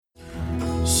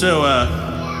So,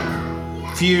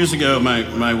 a few years ago,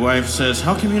 my wife says,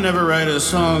 "How come you never write a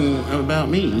song about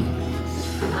me?"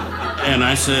 And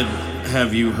I said,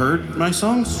 "Have you heard my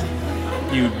songs?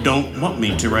 You don't want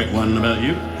me to write one about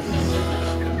you."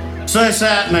 So I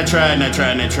sat and I tried and I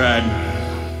tried and I tried.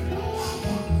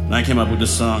 And I came up with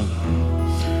this song.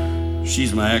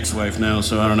 She's my ex-wife now,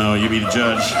 so I don't know, you be the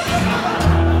judge.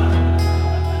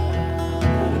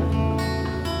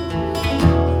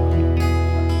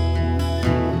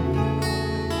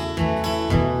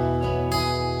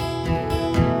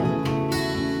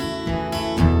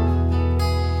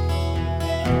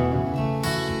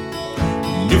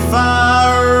 If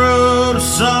I wrote a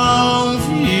song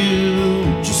for you,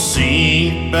 just sing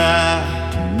it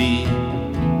back to me.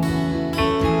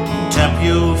 Tap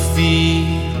your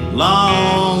feet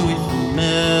along with the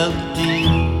melody.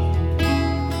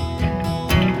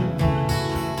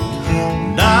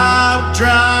 And I would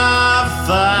drive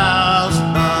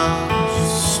 1,000 miles to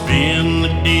spend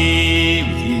the day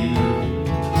with you.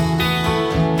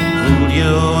 Hold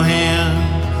your hand,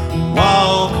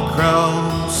 walk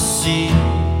across the sea.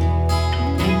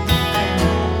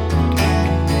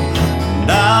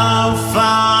 I'll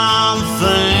find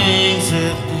things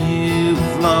that you've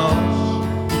lost,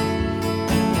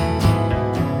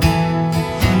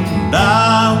 and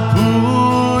I'll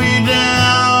pull you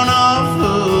down off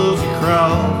of your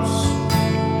cross.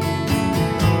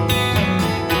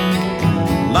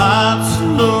 Lights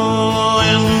low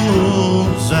and the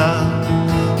moon's out.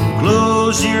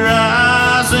 Close your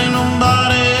eyes, ain't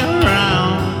nobody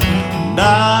around, and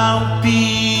I'll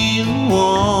be the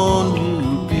one who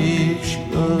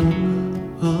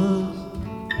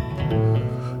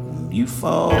you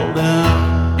fall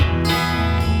down.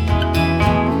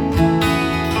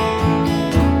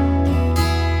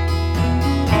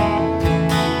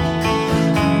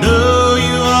 Know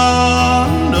you are,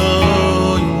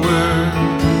 know you were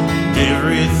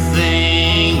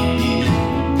everything you did.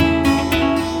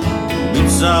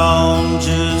 It's all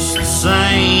just the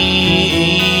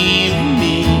same to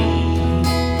me.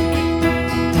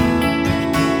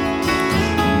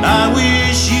 And I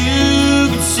wish you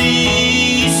could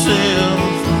see yourself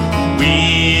the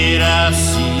way I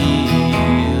see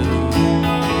you.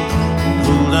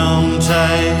 Hold on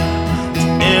tight to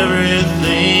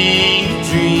everything you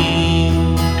dream,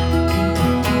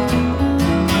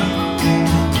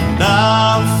 and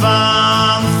I'll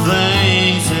find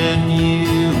things that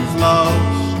you've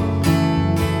lost,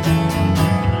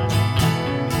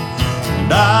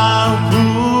 and I'll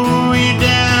pull you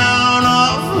down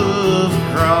off of the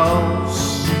cross.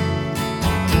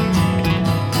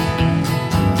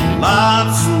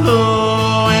 Lights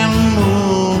low and the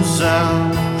moon's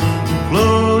out.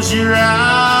 Close your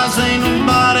eyes, ain't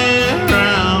nobody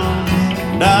around,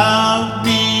 and I'll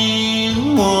be the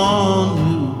one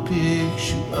who picks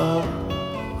you up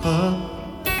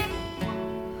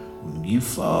when you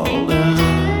fall down.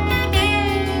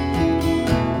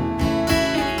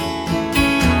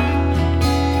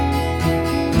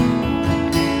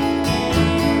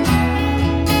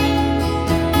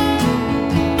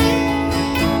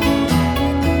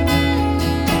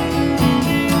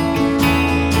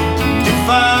 If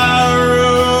I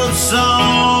wrote a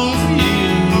song for you,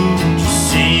 just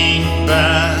sing it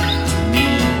back to me.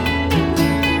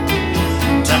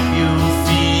 Tap your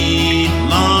feet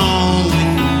along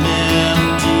with the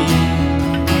melody.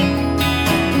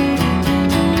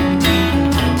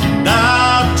 And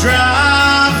I'll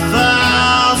drive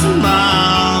 1,000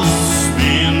 miles to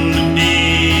spend the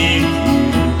day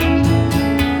with you.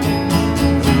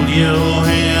 Hold your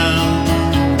hand,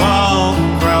 walk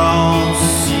across the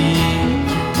sea.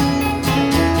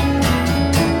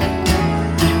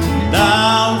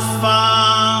 I'll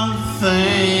find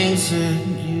things that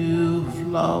you've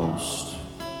lost,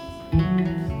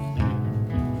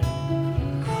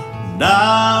 and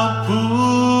I'll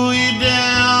pull you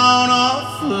down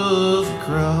off of the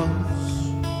cross.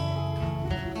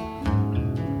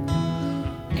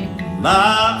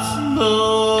 Lights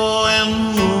low and the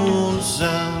moon's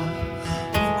out.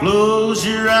 Close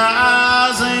your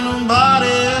eyes, ain't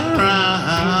nobody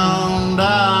around.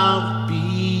 I'll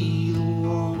be the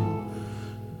one who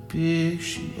picks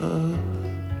you up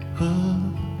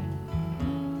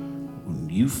when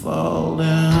you fall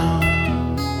down.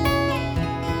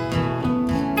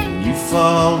 When you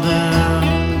fall down.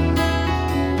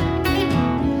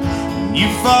 When you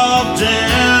fall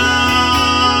down.